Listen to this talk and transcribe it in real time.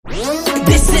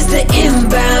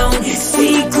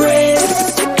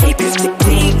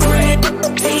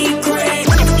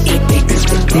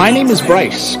My name is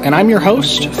Bryce, and I'm your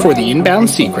host for The Inbound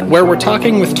Secret, where we're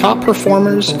talking with top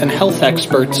performers and health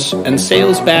experts and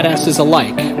sales badasses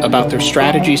alike about their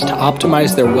strategies to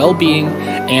optimize their well-being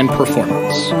and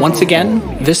performance. Once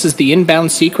again, this is The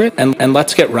Inbound Secret, and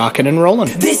let's get rocking and rolling.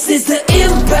 This is The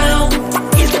Inbound.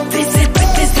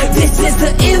 This is The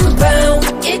Inbound.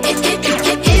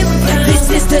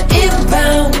 This is The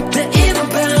Inbound. The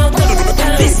Inbound.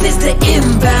 This is The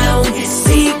Inbound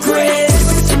Secret.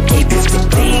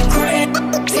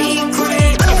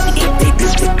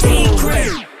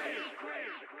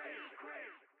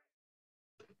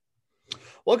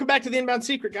 Welcome back to The Inbound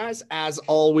Secret, guys. As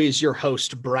always, your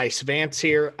host, Bryce Vance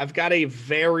here. I've got a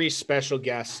very special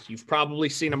guest. You've probably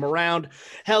seen him around.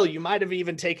 Hell, you might have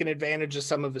even taken advantage of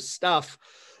some of his stuff.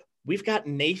 We've got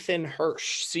Nathan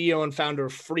Hirsch, CEO and founder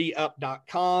of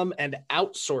freeup.com, and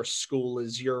Outsource School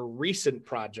is your recent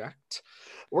project.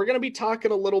 We're going to be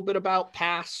talking a little bit about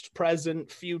past,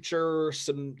 present, future,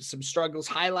 some struggles,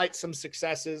 highlight some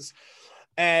successes.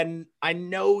 And I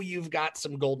know you've got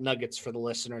some gold nuggets for the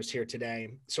listeners here today.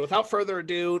 So without further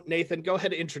ado, Nathan, go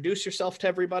ahead and introduce yourself to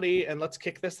everybody and let's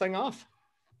kick this thing off.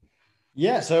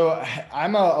 Yeah, so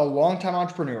I'm a longtime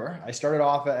entrepreneur. I started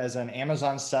off as an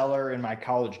Amazon seller in my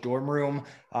college dorm room,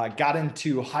 got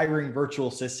into hiring virtual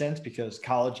assistants because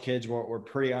college kids were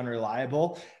pretty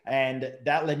unreliable. And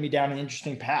that led me down an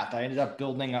interesting path. I ended up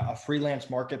building a freelance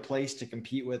marketplace to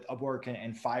compete with Upwork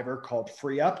and Fiverr called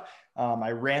FreeUp.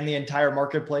 I ran the entire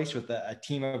marketplace with a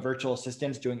team of virtual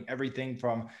assistants doing everything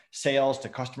from sales to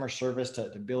customer service to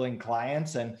billing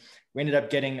clients. And we ended up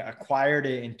getting acquired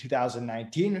in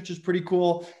 2019, which is pretty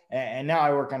cool. And now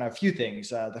I work on a few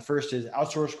things. The first is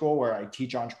Outsource School, where I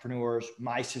teach entrepreneurs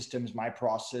my systems, my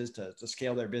processes to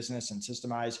scale their business and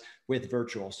systemize with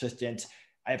virtual assistants.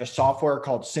 I have a software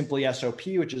called Simply SOP,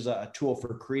 which is a tool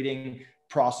for creating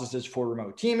processes for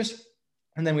remote teams.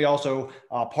 And then we also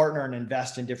partner and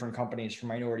invest in different companies for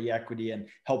minority equity and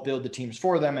help build the teams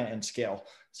for them and scale.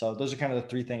 So those are kind of the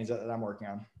three things that I'm working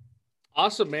on.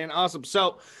 Awesome, man. Awesome.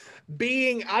 So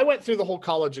I went through the whole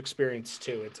college experience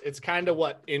too. It's kind of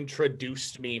what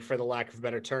introduced me, for the lack of a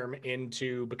better term,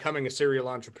 into becoming a serial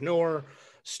entrepreneur,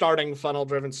 starting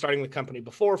the company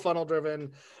before Funnel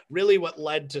Driven, really what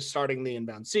led to starting The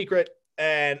Inbound Secret.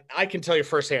 And I can tell you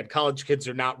firsthand, college kids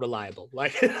are not reliable.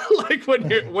 Like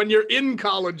when you're in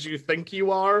college, you think you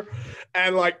are.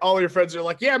 And like all your friends are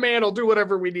like, yeah, man, I'll do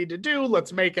whatever we need to do.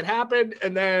 Let's make it happen.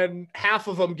 And then half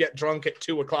of them get drunk at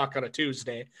 2:00 on a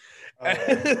Tuesday.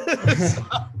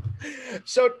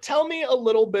 So tell me a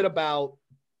little bit about,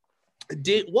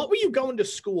 what were you going to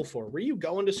school for? Were you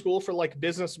going to school for like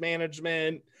business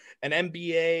management, an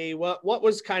MBA? What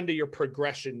was kind of your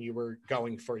progression you were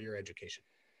going for your education?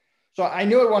 So I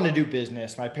knew I wanted to do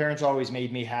business. My parents always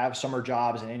made me have summer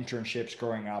jobs and internships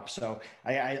growing up. So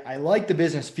I liked the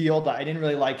business field. I didn't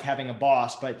really like having a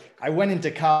boss, but I went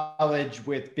into college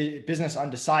with business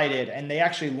undecided, and they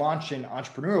actually launched an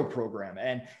entrepreneurial program.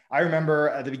 And I remember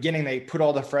at the beginning, they put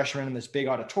all the freshmen in this big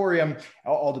auditorium,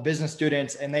 all the business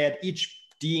students, and they had each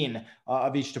dean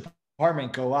of each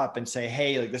department go up and say,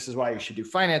 hey, like, this is why you should do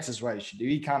finance, this is why you should do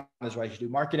e-com, this is why you should do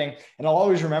marketing. And I'll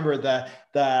always remember the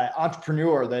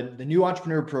entrepreneur, the new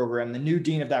entrepreneur program, the new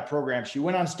dean of that program. She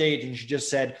went on stage and she just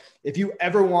said, if you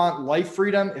ever want life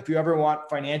freedom, if you ever want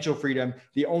financial freedom,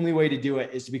 the only way to do it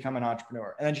is to become an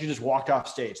entrepreneur. And then she just walked off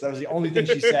stage. That was the only thing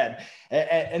she said.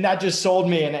 And that just sold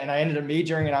me. And I ended up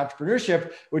majoring in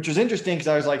entrepreneurship, which was interesting because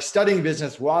I was like studying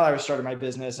business while I was starting my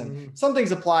business. And some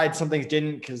things applied, some things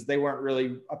didn't, because they weren't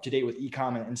really up to date with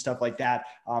e-com and stuff like that.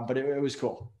 But it was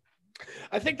cool.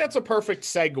 I think that's a perfect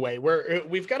segue.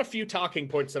 We've got a few talking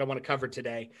points that I want to cover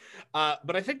today.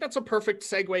 But I think that's a perfect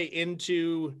segue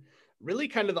into really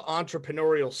kind of the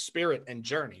entrepreneurial spirit and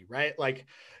journey, right? Like,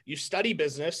 you study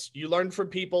business, you learn from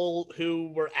people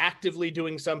who were actively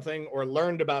doing something or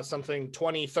learned about something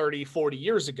 20, 30, 40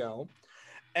 years ago.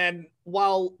 And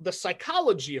while the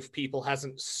psychology of people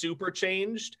hasn't super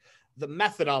changed, the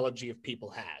methodology of people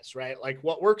has, right? Like,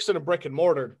 what works in a brick and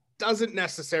mortar doesn't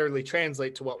necessarily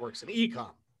translate to what works in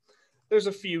e-com. There's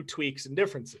a few tweaks and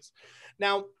differences.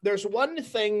 Now, there's one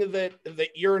thing that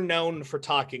you're known for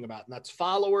talking about, and that's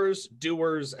followers,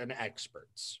 doers, and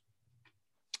experts.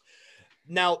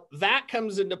 Now, that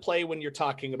comes into play when you're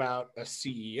talking about a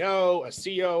CEO, a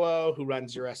COO who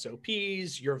runs your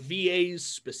SOPs, your VAs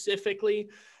specifically.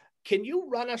 Can you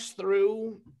run us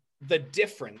through the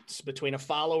difference between a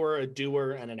follower, a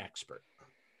doer, and an expert?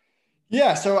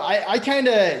 Yeah, so I kind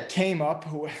of came up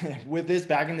with this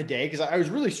back in the day because I was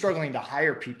really struggling to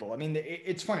hire people. I mean,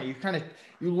 it's funny.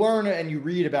 You learn and you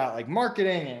read about like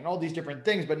marketing and all these different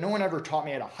things, but no one ever taught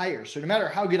me how to hire. So no matter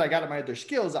how good I got at my other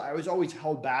skills, I was always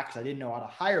held back because I didn't know how to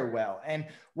hire well. And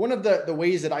one of the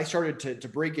ways that I started to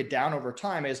break it down over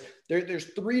time is there's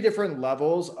three different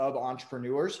levels of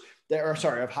entrepreneurs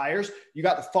of hires. You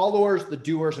got the followers, the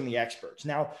doers, and the experts.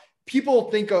 Now, people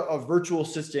think of virtual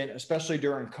assistant, especially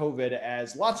during COVID,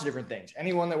 as lots of different things.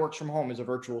 Anyone that works from home is a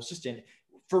virtual assistant.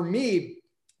 For me,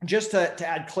 just to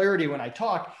add clarity when I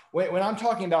talk, when I'm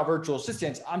talking about virtual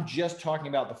assistants, I'm just talking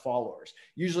about the followers.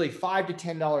 Usually $5 to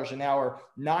 $10 an hour,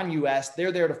 non-US,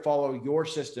 they're there to follow your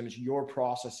systems, your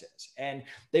processes. And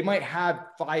they might have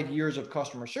 5 years of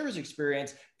customer service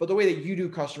experience, but the way that you do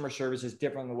customer service is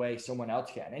different than the way someone else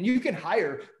can. And you can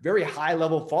hire very high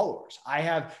level followers. I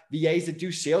have VAs that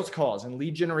do sales calls and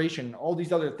lead generation, and all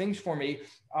these other things for me,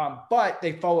 but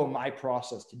they follow my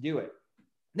process to do it.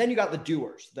 Then you got the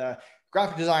doers, the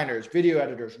graphic designers, video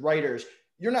editors, writers.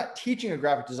 You're not teaching a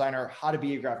graphic designer how to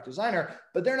be a graphic designer,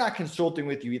 but they're not consulting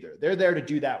with you either. They're there to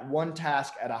do that one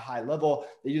task at a high level.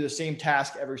 They do the same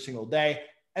task every single day.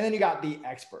 And then you got the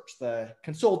experts, the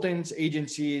consultants,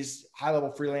 agencies,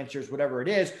 high-level freelancers, whatever it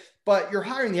is. But you're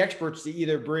hiring the experts to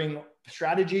either bring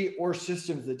strategy or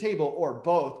systems to the table, or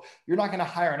both. You're not going to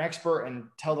hire an expert and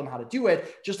tell them how to do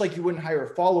it, just like you wouldn't hire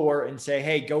a follower and say,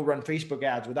 hey, go run Facebook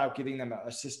ads, without giving them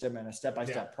a system and a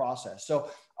step-by-step process. So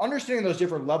understanding those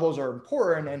different levels are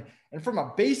important. And from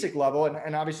a basic level,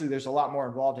 and obviously there's a lot more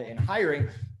involved in hiring,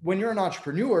 when you're an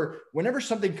entrepreneur, whenever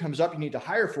something comes up you need to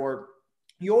hire for,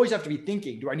 you always have to be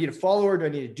thinking, do I need a follower? Do I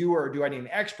need a doer? Or do I need an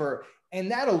expert? And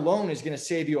that alone is going to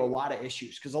save you a lot of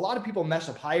issues, because a lot of people mess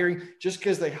up hiring just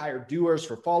because they hire doers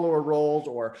for follower roles,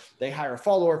 or they hire a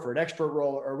follower for an expert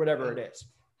role, or whatever it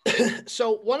is.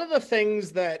 So one of the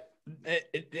things that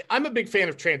I'm a big fan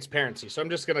of transparency, so I'm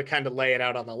just going to kind of lay it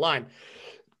out on the line.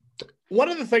 One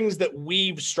of the things that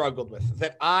we've struggled with,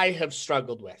 that I have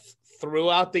struggled with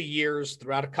throughout the years,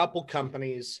 throughout a couple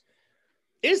companies,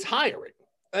 is hiring.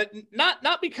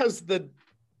 Not because the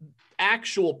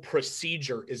actual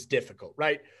procedure is difficult,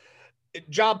 right?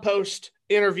 Job post,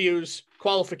 interviews,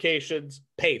 qualifications,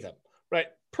 pay them, right?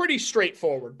 Pretty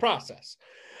straightforward process.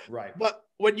 Right. But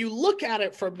when you look at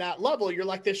it from that level, you're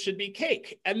like, this should be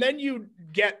cake. And then you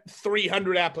get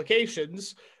 300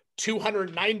 applications,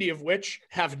 290 of which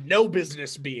have no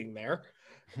business being there.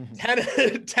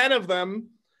 10 of them,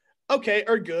 okay,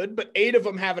 are good, but 8 of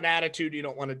them have an attitude you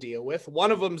don't want to deal with. One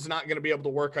of them's not going to be able to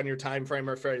work on your time frame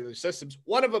or for your systems.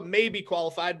 One of them may be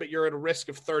qualified, but you're at a risk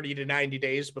of 30 to 90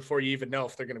 days before you even know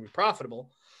if they're going to be profitable.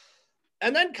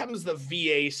 And then comes the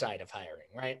VA side of hiring,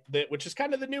 right? Which is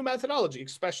kind of the new methodology,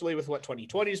 especially with what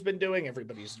 2020 has been doing.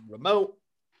 Everybody's remote.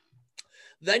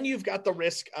 Then you've got the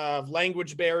risk of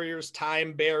language barriers,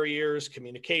 time barriers,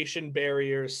 communication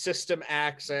barriers, system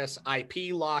access,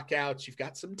 IP lockouts. You've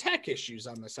got some tech issues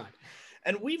on the side.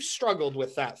 And we've struggled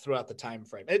with that throughout the time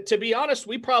frame. To be honest,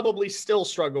 we probably still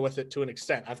struggle with it to an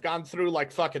extent. I've gone through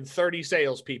like fucking 30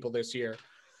 salespeople this year.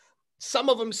 Some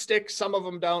of them stick, some of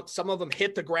them don't. Some of them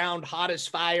hit the ground hot as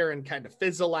fire and kind of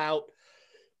fizzle out.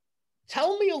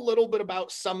 Tell me a little bit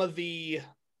about some of the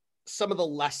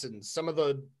lessons, some of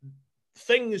the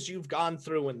things you've gone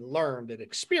through and learned, and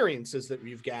experiences that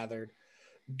you've gathered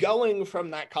going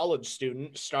from that college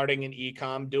student starting in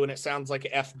e-com, doing it sounds like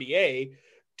an FBA,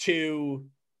 to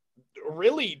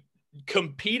really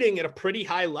competing at a pretty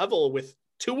high level with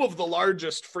 2 of the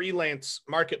largest freelance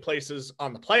marketplaces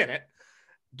on the planet,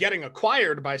 getting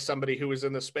acquired by somebody who was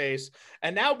in the space,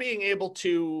 and now being able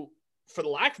to, for the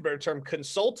lack of a better term,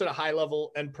 consult at a high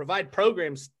level and provide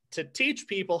programs to teach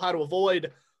people how to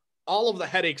avoid all of the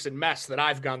headaches and mess that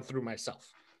I've gone through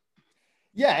myself.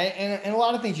 Yeah. And a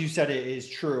lot of things you said is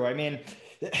true. I mean,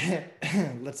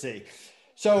 let's see.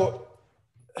 So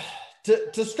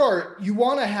to start, you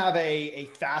want to have a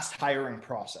fast hiring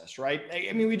process, right?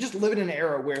 I mean, we just live in an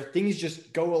era where things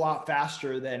just go a lot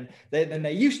faster than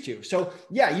they used to. So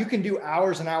yeah, you can do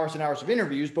hours and hours and hours of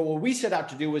interviews, but what we set out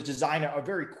to do was design a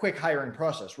very quick hiring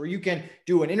process where you can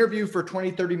do an interview for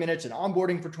 20, 30 minutes, and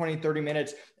onboarding for 20, 30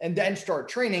 minutes, and then start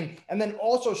training, and then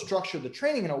also structure the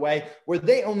training in a way where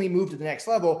they only move to the next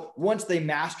level once they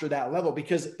master that level.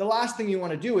 Because the last thing you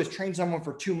want to do is train someone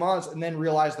for 2 months and then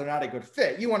realize they're not a good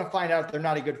fit. You want to find out they're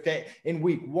not a good fit in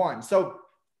week 1. So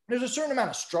there's a certain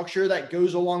amount of structure that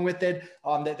goes along with it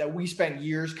that we spent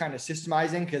years kind of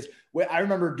systemizing, because I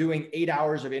remember doing 8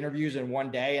 hours of interviews in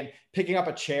one day and picking up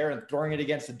a chair and throwing it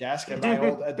against the desk at my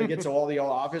old, against all the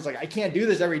old office. Like, I can't do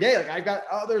this every day. Like, I've got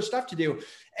other stuff to do.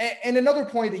 And another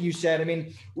point that you said, I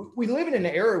mean, we live in an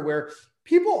era where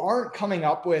people aren't coming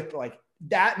up with like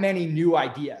that many new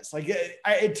ideas. Like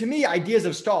to me, ideas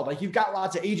have stalled. Like you've got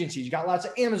lots of agencies, you got lots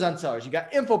of Amazon sellers, you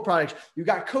got info products, you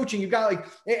got coaching, you got like,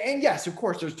 and yes, of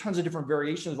course, there's tons of different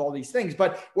variations of all these things,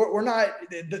 but we're not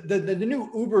the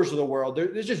new Ubers of the world.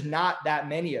 There's just not that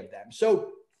many of them.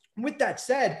 So with that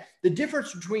said, the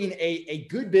difference between a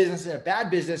good business and a bad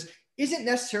business isn't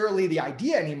necessarily the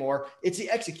idea anymore. It's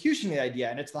the execution of the idea,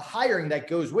 and it's the hiring that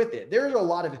goes with it. There's a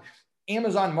lot of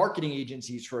Amazon marketing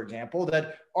agencies, for example,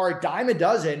 that are a dime a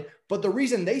dozen, but the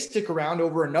reason they stick around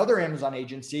over another Amazon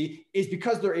agency is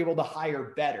because they're able to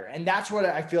hire better. And that's what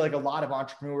I feel like a lot of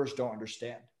entrepreneurs don't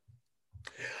understand.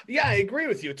 Yeah, I agree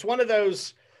with you. It's one of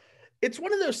those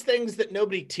things that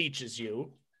nobody teaches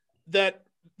you, that,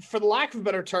 for the lack of a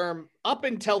better term, up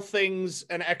until things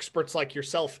and experts like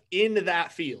yourself in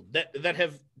that field that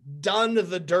have done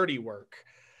the dirty work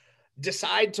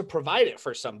decide to provide it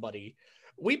for somebody,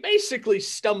 we basically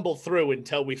stumble through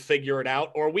until we figure it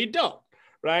out, or we don't,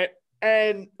 right?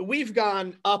 And we've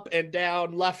gone up and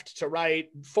down, left to right,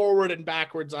 forward and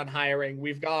backwards on hiring.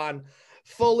 We've gone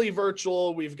fully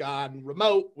virtual, we've gone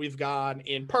remote, we've gone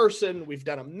in person, we've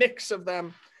done a mix of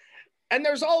them. And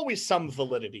there's always some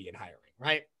validity in hiring,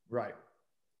 right? Right.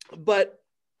 But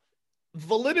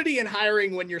validity in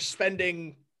hiring when you're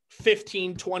spending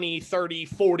 15, 20, 30,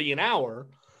 40 an hour,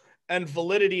 and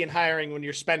validity in hiring when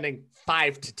you're spending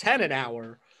 5 to 10 an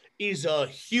hour is a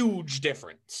huge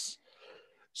difference.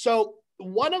 So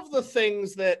one of the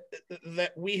things that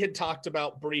we had talked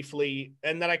about briefly,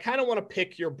 and that I kind of want to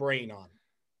pick your brain on,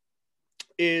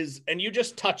 is, and you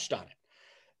just touched on it,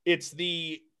 it's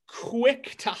the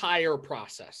quick to hire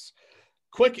process.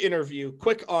 Quick interview,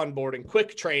 quick onboarding,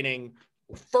 quick training.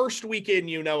 First weekend,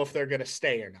 you know if they're going to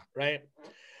stay or not, right?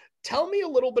 Tell me a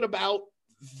little bit about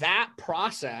that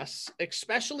process,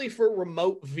 especially for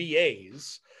remote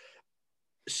VAs,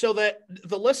 so that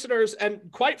the listeners,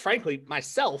 and quite frankly,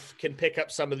 myself, can pick up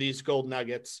some of these gold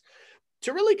nuggets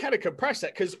to really kind of compress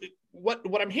that. Because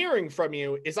what I'm hearing from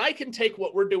you is I can take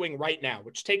what we're doing right now,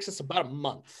 which takes us about a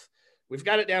month. We've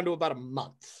got it down to about a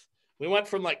month. We went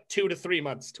from like 2 to 3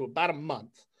 months to about a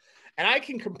month, and I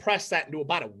can compress that into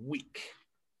about a week.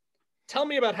 Tell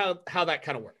me about how that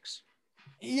kind of works.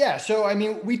 Yeah. So, I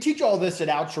mean, we teach all this at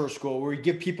Outsource School, where we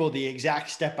give people the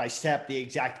exact step-by-step, the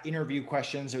exact interview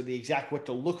questions, or the exact what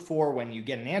to look for when you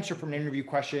get an answer from an interview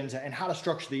questions, and how to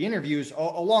structure the interviews,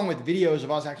 along with videos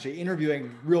of us actually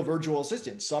interviewing real virtual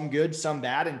assistants, some good, some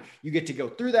bad. And you get to go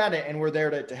through that, and we're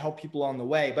there to help people on the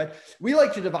way. But we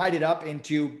like to divide it up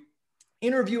into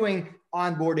interviewing,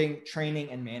 onboarding, training,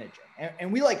 and managing.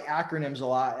 And we like acronyms a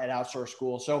lot at Outsource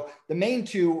School. So the main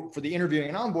two for the interviewing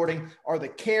and onboarding are the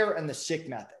CARE and the SICK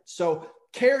methods. So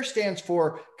CARE stands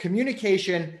for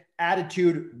communication,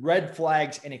 attitude, red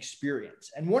flags, and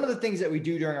experience. And one of the things that we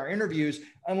do during our interviews,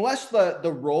 unless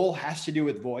the role has to do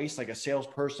with voice, like a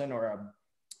salesperson or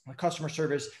a customer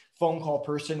service phone call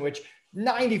person, which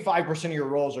 95% of your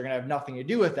roles are going to have nothing to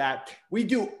do with that, we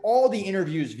do all the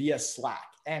interviews via Slack.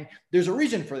 And there's a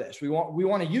reason for this. We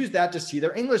want to use that to see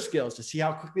their English skills, to see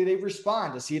how quickly they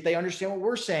respond, to see if they understand what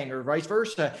we're saying, or vice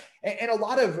versa. And a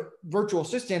lot of virtual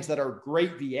assistants that are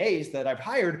great VAs that I've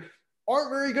hired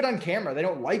aren't very good on camera. They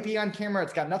don't like being on camera.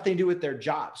 It's got nothing to do with their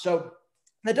job. So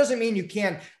that doesn't mean you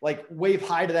can't like wave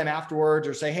hi to them afterwards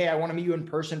or say, hey, I want to meet you in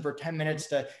person for 10 minutes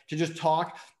to just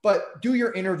talk. But do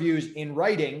your interviews in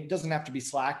writing. It doesn't have to be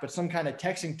Slack, but some kind of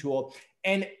texting tool.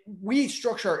 And we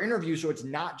structure our interview so it's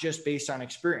not just based on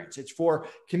experience. It's for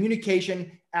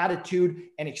communication, attitude,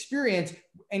 and experience.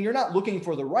 And you're not looking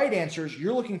for the right answers.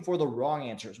 You're looking for the wrong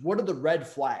answers. What are the red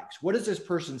flags? What is this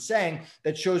person saying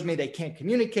that shows me they can't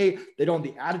communicate, they don't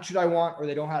have the attitude I want, or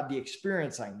they don't have the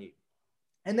experience I need?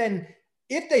 And then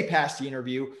if they pass the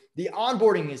interview, the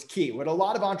onboarding is key. What a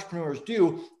lot of entrepreneurs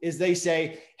do is they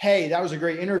say, hey, that was a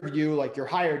great interview. Like, you're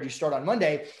hired, you start on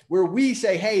Monday. Where we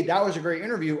say, hey, that was a great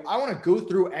interview. I want to go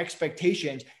through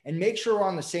expectations and make sure we're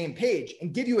on the same page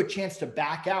and give you a chance to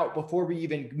back out before we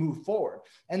even move forward.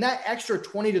 And that extra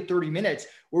 20 to 30 minutes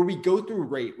where we go through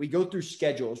rate, we go through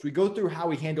schedules, we go through how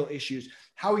we handle issues,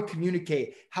 how we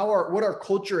communicate, what our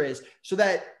culture is, so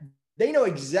that they know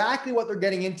exactly what they're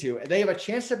getting into. They have a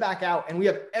chance to back out, and we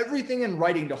have everything in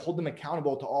writing to hold them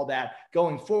accountable to all that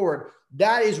going forward.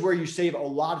 That is where you save a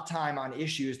lot of time on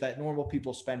issues that normal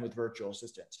people spend with virtual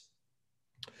assistants.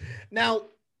 Now,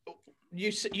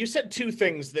 you said two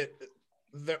things that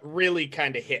really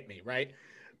kind of hit me, right?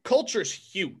 Culture's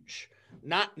huge.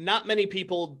 Not many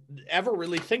people ever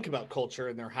really think about culture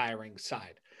in their hiring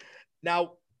side.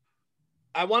 Now,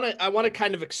 I want to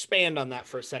kind of expand on that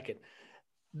for a second.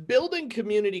 Building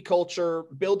community culture,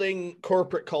 building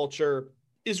corporate culture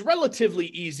is relatively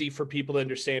easy for people to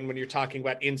understand when you're talking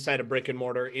about inside a brick and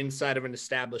mortar, inside of an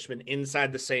establishment,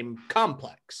 inside the same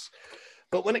complex.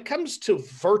 But when it comes to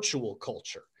virtual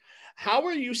culture, how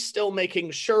are you still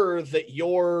making sure that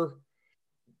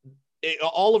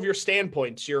all of your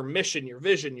standpoints, your mission, your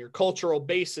vision, your cultural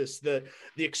basis, the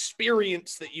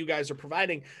experience that you guys are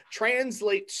providing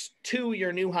translates to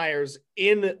your new hires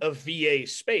in a VA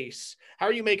space? How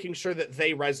are you making sure that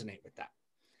they resonate with that?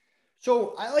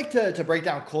 So I like to break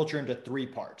down culture into three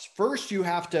parts. First, you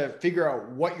have to figure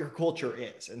out what your culture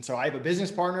is. And so I have a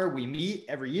business partner. We meet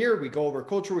every year. We go over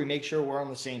culture. We make sure we're on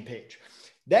the same page.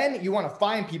 Then you want to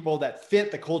find people that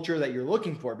fit the culture that you're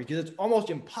looking for, because it's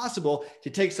almost impossible to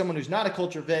take someone who's not a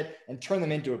culture fit and turn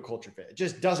them into a culture fit. It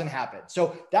just doesn't happen.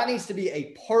 So that needs to be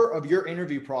a part of your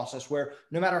interview process, where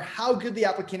no matter how good the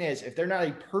applicant is, if they're not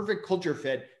a perfect culture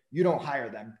fit, you don't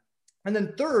hire them. And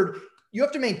then third, you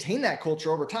have to maintain that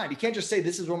culture over time. You can't just say,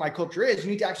 this is what my culture is.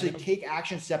 You need to actually take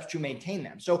action steps to maintain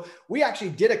them. So we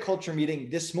actually did a culture meeting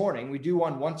this morning. We do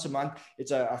one once a month.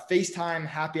 It's a FaceTime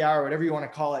happy hour, whatever you want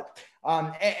to call it.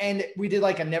 And we did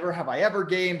like a never have I ever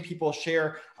game. People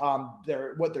share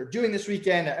what they're doing this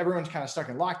weekend. Everyone's kind of stuck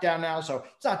in lockdown now, so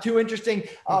it's not too interesting.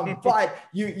 But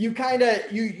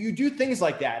you do things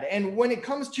like that. And when it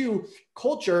comes to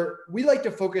culture, we like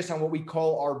to focus on what we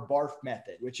call our BARF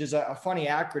method, which is a funny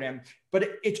acronym, but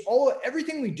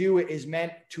everything we do is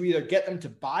meant to either get them to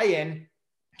buy in,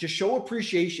 to show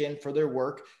appreciation for their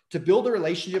work, to build a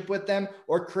relationship with them,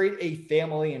 or create a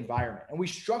family environment. And we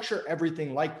structure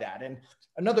everything like that. And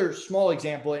another small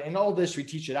example, and all this we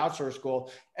teach at Outsource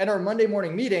School, at our Monday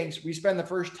morning meetings, we spend the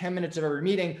first 10 minutes of every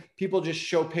meeting, people just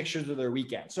show pictures of their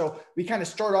weekend. So we kind of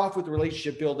start off with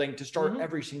relationship building to start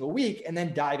every single week, and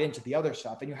then dive into the other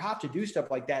stuff. And you have to do stuff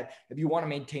like that if you want to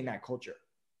maintain that culture.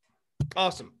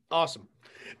 Awesome.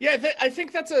 Yeah, I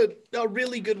think that's a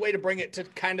really good way to bring it to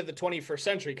kind of the 21st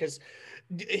century, because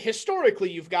historically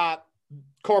you've got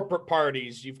corporate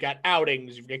parties, you've got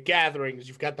outings, you've got gatherings,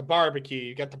 you've got the barbecue,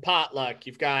 you've got the potluck,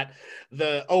 you've got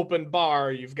the open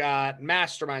bar, you've got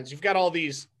masterminds, you've got all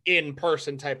these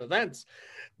in-person type events.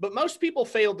 But most people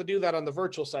fail to do that on the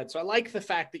virtual side. So I like the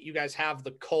fact that you guys have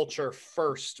the culture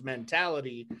first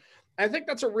mentality. I think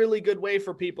that's a really good way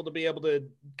for people to be able to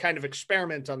kind of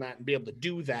experiment on that and be able to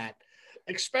do that,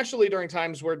 especially during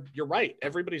times where you're right,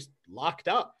 everybody's locked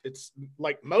up. It's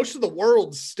like most of the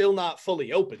world's still not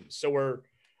fully open. So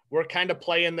we're kind of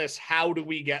playing this, how do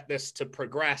we get this to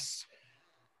progress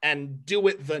and do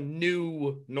it the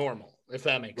new normal, if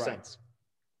that makes sense.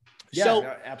 Yeah,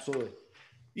 so, absolutely.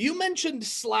 You mentioned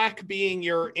Slack being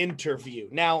your interview.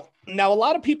 Now, a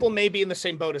lot of people may be in the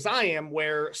same boat as I am,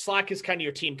 where Slack is kind of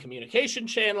your team communication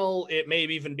channel. It may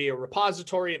even be a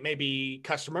repository. It may be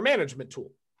customer management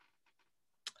tool.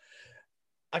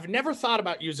 I've never thought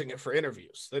about using it for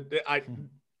interviews.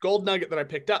 Gold nugget that I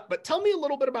picked up. But tell me a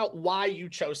little bit about why you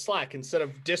chose Slack instead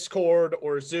of Discord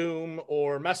or Zoom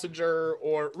or Messenger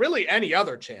or really any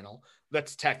other channel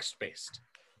that's text-based.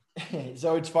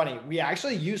 So it's funny. We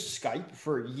actually used Skype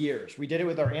for years. We did it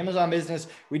with our Amazon business.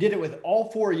 We did it with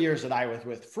all 4 years that I was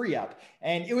with FreeUp.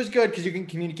 And it was good because you can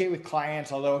communicate with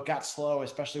clients, although it got slow,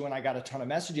 especially when I got a ton of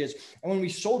messages. And when we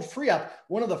sold FreeUp,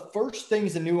 one of the first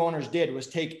things the new owners did was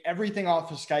take everything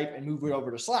off of Skype and move it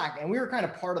over to Slack. And we were kind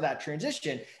of part of that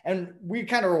transition. And we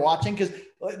kind of were watching, because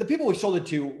the people we sold it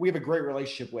to, we have a great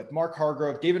relationship with. Mark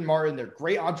Hargrove, David Martin, they're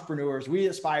great entrepreneurs. We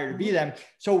aspire to be them.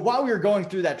 So while we were going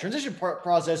through that transition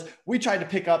process, we tried to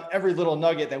pick up every little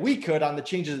nugget that we could on the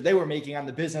changes that they were making on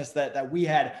the business that we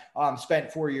had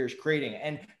spent 4 years creating.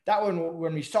 And that one,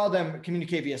 when we saw them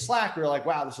communicate via Slack, we were like,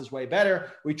 wow, this is way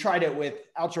better. We tried it with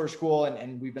Outsource School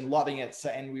and we've been loving it. So,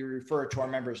 and we refer it to our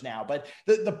members now. But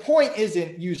the point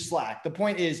isn't use Slack. The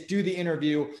point is do the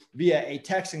interview via a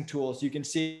texting tool so you can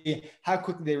see how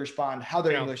quickly they respond, how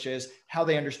their English is, how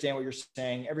they understand what you're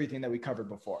saying, everything that we covered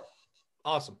before.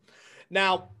 Awesome.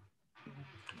 Now,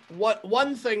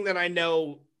 one thing that I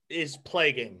know is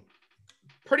plaguing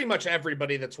pretty much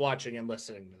everybody that's watching and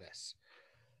listening to this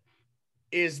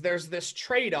is there's this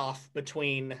trade-off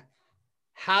between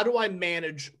how do I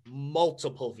manage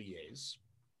multiple VAs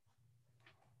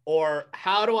or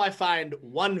how do I find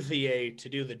one VA to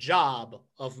do the job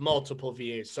of multiple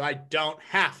VAs so I don't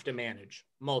have to manage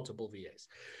multiple VAs.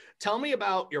 Tell me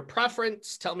about your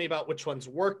preference. Tell me about which ones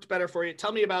worked better for you.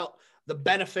 Tell me about the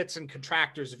benefits and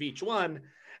contractors of each one.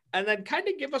 And then kind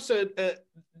of give us a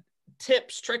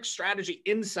tips, tricks, strategy,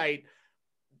 insight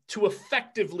to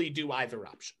effectively do either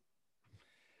option.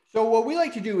 So what we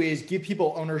like to do is give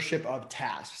people ownership of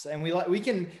tasks, and you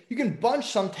can bunch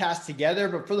some tasks together,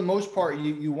 but for the most part,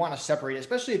 you want to separate,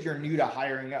 especially if you're new to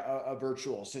hiring a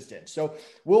virtual assistant. So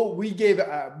we gave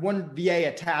one VA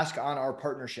a task on our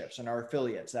partnerships and our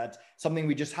affiliates. That's something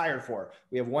we just hired for.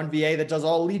 We have one VA that does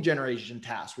all lead generation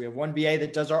tasks. We have one VA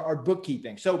that does our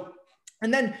bookkeeping. So.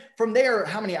 And then from there,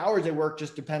 how many hours they work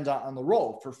just depends on the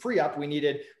role. For FreeUp, we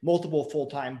needed multiple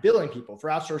full-time billing people. For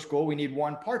Outsource School, we need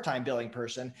one part-time billing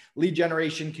person. Lead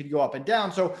generation could go up and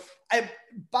down. So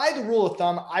by the rule of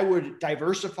thumb, I would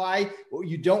diversify.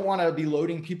 You don't want to be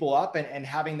loading people up and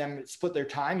having them split their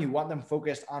time. You want them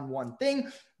focused on one thing.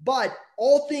 But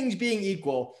all things being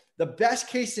equal, the best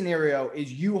case scenario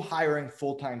is you hiring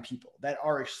full-time people that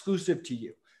are exclusive to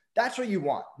you. That's what you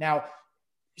want. Now,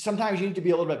 sometimes you need to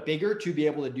be a little bit bigger to be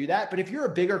able to do that. But if you're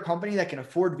a bigger company that can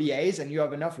afford VAs and you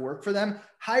have enough work for them,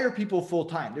 hire people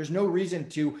full-time. There's no reason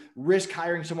to risk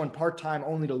hiring someone part-time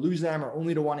only to lose them or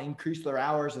only to want to increase their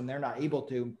hours and they're not able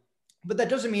to. But that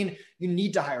doesn't mean you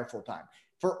need to hire full-time.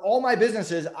 For all my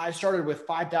businesses, I started with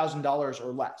 $5,000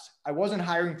 or less. I wasn't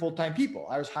hiring full-time people.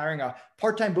 I was hiring a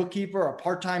part-time bookkeeper, a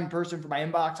part-time person for my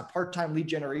inbox, a part-time lead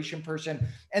generation person.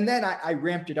 And then I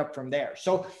ramped it up from there.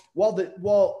 So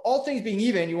while all things being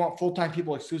even, you want full-time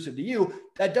people exclusive to you,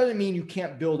 that doesn't mean you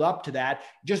can't build up to that.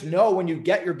 Just know when you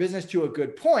get your business to a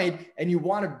good point and you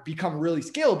want to become really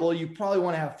scalable, you probably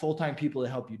want to have full-time people to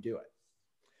help you do it.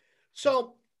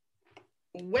 So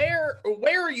where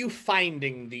are you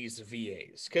finding these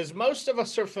VAs? Because most of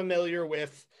us are familiar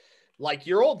with like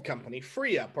your old company,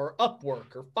 FreeUp or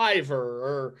Upwork or Fiverr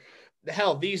or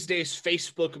hell, these days,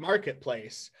 Facebook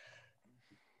Marketplace.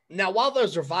 Now, while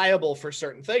those are viable for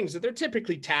certain things, they're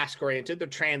typically task-oriented, they're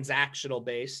transactional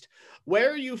based.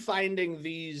 Where are you finding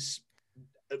these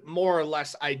more or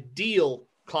less ideal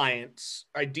clients,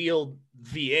 ideal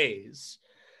VAs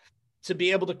to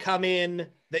be able to come in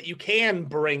that you can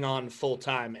bring on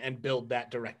full-time and build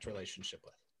that direct relationship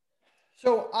with?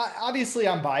 So obviously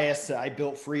I'm biased. I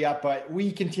built FreeUp, but we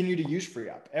continue to use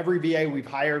FreeUp. Every VA we've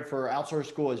hired for Outsource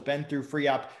School has been through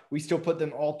FreeUp. We still put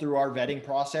them all through our vetting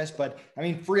process, but I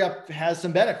mean, FreeUp has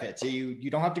some benefits. You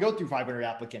don't have to go through 500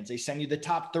 applicants. They send you the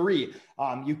top 3.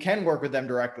 You can work with them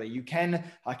directly. You can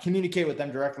communicate with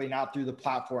them directly, not through the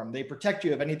platform. They protect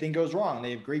you if anything goes wrong.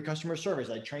 They have great customer service.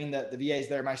 I train the VAs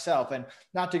there myself. And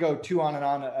not to go too on and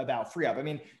on about FreeUp. I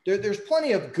mean, there's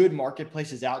plenty of good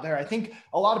marketplaces out there. I think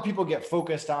a lot of people get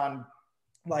focused on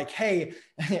like, hey,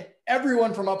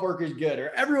 everyone from Upwork is good, or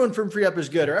everyone from FreeUp is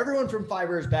good, or everyone from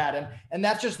Fiverr is bad. And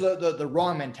that's just the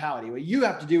wrong mentality. What you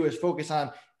have to do is focus on,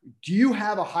 do you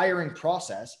have a hiring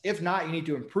process? If not, you need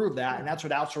to improve that. And that's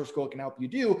what Outsource School can help you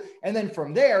do. And then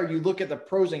from there, you look at the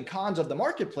pros and cons of the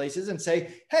marketplaces and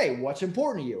say, hey, what's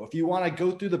important to you? If you want to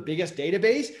go through the biggest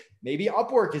database, maybe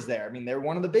Upwork is there. I mean, they're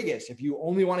one of the biggest. If you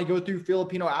only want to go through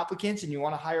Filipino applicants and you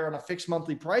want to hire on a fixed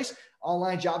monthly price,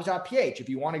 onlinejobs.ph. If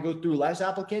you want to go through less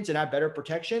applicants and have better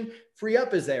protection,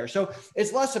 FreeUp is there. So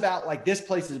it's less about like, this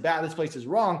place is bad, this place is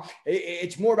wrong.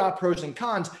 It's more about pros and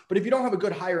cons. But if you don't have a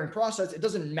good hiring process, it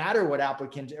doesn't matter what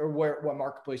applicant or what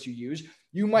marketplace you use.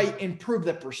 You might improve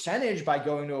the percentage by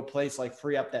going to a place like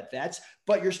FreeUp that vets,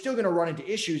 but you're still going to run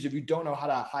into issues if you don't know how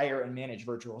to hire and manage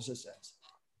virtual assistants.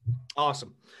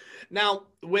 Awesome. Now,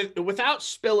 without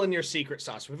spilling your secret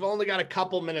sauce, we've only got a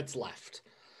couple minutes left.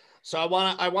 So I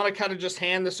want to kind of just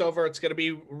hand this over. It's going to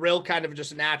be real kind of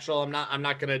just natural. I'm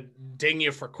not going to ding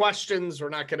you for questions. We're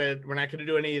not going to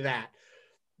do any of that.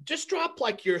 Just drop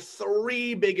like your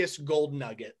 3 biggest gold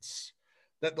nuggets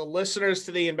that the listeners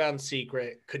to the Inbound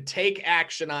Secret could take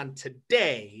action on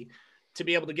today to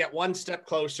be able to get one step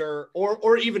closer,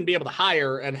 or even be able to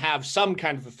hire and have some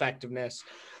kind of effectiveness.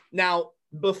 Now,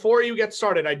 before you get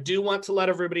started, I do want to let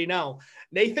everybody know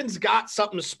Nathan's got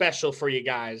something special for you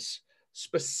guys,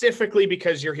 specifically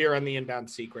because you're here on the Inbound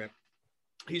Secret.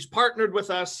 He's partnered with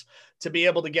us to be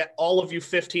able to get all of you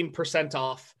 15%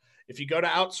 off. If you go to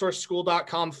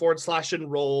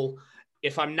outsourceschool.com/enroll,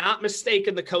 if I'm not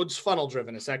mistaken, the code's funnel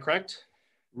driven. Is that correct?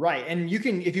 Right. And you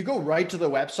can, if you go right to the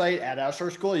website at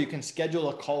Outsource School, you can schedule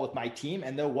a call with my team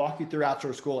and they'll walk you through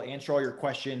Outsource School, answer all your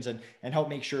questions and help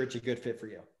make sure it's a good fit for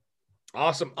you.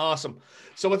 Awesome. Awesome.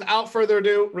 So without further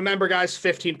ado, remember guys,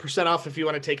 15% off if you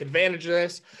want to take advantage of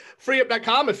this.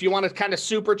 Freeup.com if you want to kind of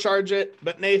supercharge it.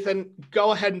 But Nathan,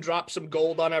 go ahead and drop some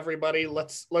gold on everybody.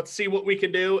 Let's see what we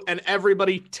can do. And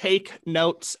everybody take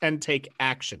notes and take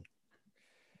action.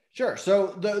 Sure.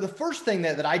 So the first thing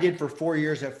that I did for 4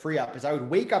 years at FreeUp is I would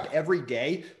wake up every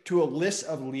day to a list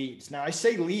of leads. Now I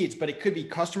say leads, but it could be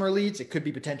customer leads. It could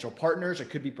be potential partners. It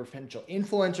could be potential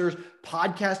influencers,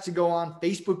 podcasts to go on,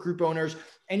 Facebook group owners,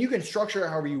 and you can structure it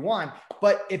however you want.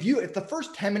 But if the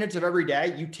first 10 minutes of every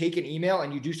day, you take an email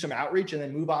and you do some outreach and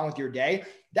then move on with your day,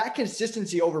 that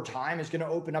consistency over time is going to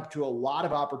open up to a lot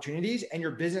of opportunities, and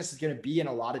your business is going to be in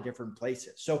a lot of different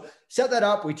places. So set that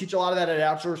up. We teach a lot of that at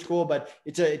Outsource School, but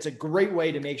it's a great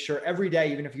way to make sure every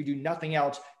day, even if you do nothing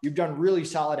else, you've done really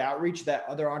solid outreach that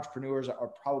other entrepreneurs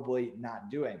are probably not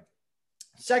doing.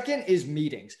 Second is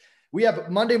meetings. We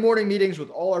have Monday morning meetings with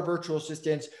all our virtual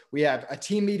assistants. We have a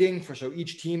team meeting so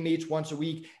each team meets once a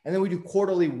week. And then we do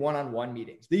quarterly one-on-one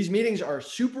meetings. These meetings are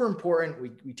super important.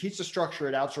 We teach the structure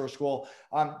at Outsource School.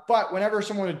 But whenever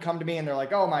someone would come to me and they're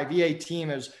like, oh, my VA team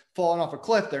has fallen off a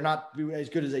cliff, they're not as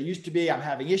good as they used to be, I'm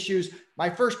having issues, my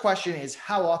first question is,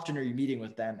 how often are you meeting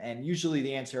with them? And usually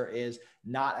the answer is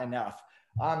not enough.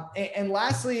 And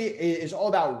lastly is all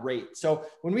about rate. So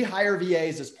when we hire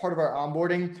VAs as part of our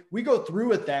onboarding, we go through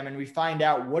with them and we find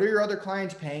out, what are your other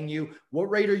clients paying you? What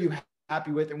rate are you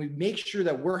happy with? And we make sure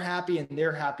that we're happy and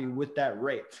they're happy with that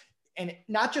rate. And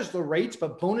not just the rates,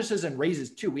 but bonuses and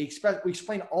raises too. We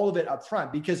explain all of it up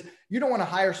front, because you don't want to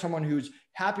hire someone who's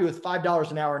happy with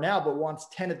 $5 an hour now, but wants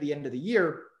 10 at the end of the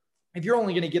year if you're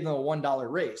only going to give them a $1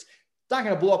 raise. It's not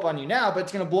going to blow up on you now, but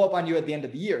it's going to blow up on you at the end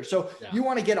of the year. So you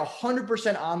want to get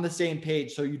 100% on the same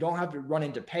page so you don't have to run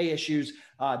into pay issues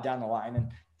down the line. And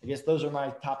I guess those are my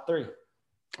top 3.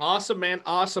 Awesome, man.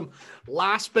 Awesome.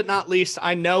 Last but not least,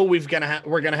 I know we're going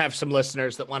to have some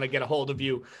listeners that want to get a hold of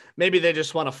you. Maybe they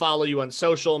just want to follow you on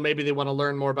social. Maybe they want to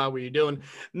learn more about what you're doing.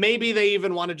 Maybe they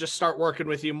even want to just start working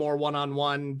with you more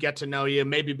one-on-one, get to know you,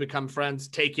 maybe become friends,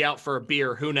 take you out for a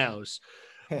beer. Who knows?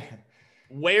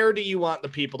 Where do you want the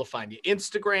people to find you?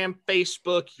 Instagram,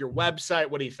 Facebook, your website?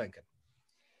 What are you thinking?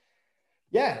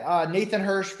 Yeah, Nathan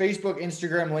Hirsch, Facebook,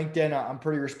 Instagram, LinkedIn. I'm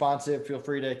pretty responsive. Feel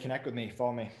free to connect with me.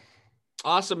 Follow me.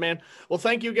 Awesome, man. Well,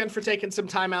 thank you again for taking some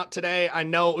time out today. I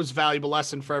know it was a valuable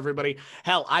lesson for everybody.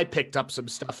 Hell, I picked up some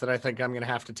stuff that I think I'm going to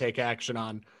have to take action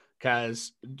on,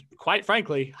 because quite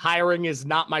frankly, hiring is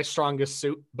not my strongest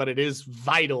suit, but it is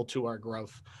vital to our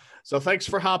growth. So thanks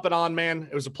for hopping on, man.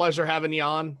 It was a pleasure having you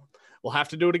on. We'll have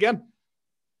to do it again.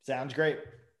 Sounds great.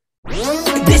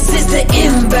 This is the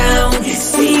Inbound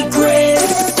Secret.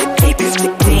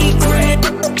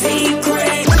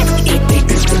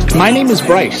 My name is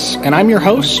Bryce, and I'm your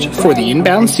host for The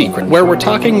Inbound Secret, where we're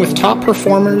talking with top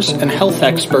performers and health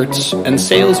experts and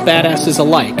sales badasses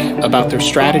alike about their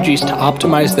strategies to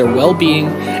optimize their well-being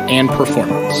and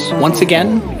performance. Once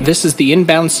again, this is The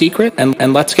Inbound Secret,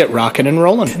 and let's get rocking and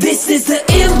rolling. This is the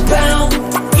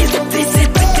Inbound.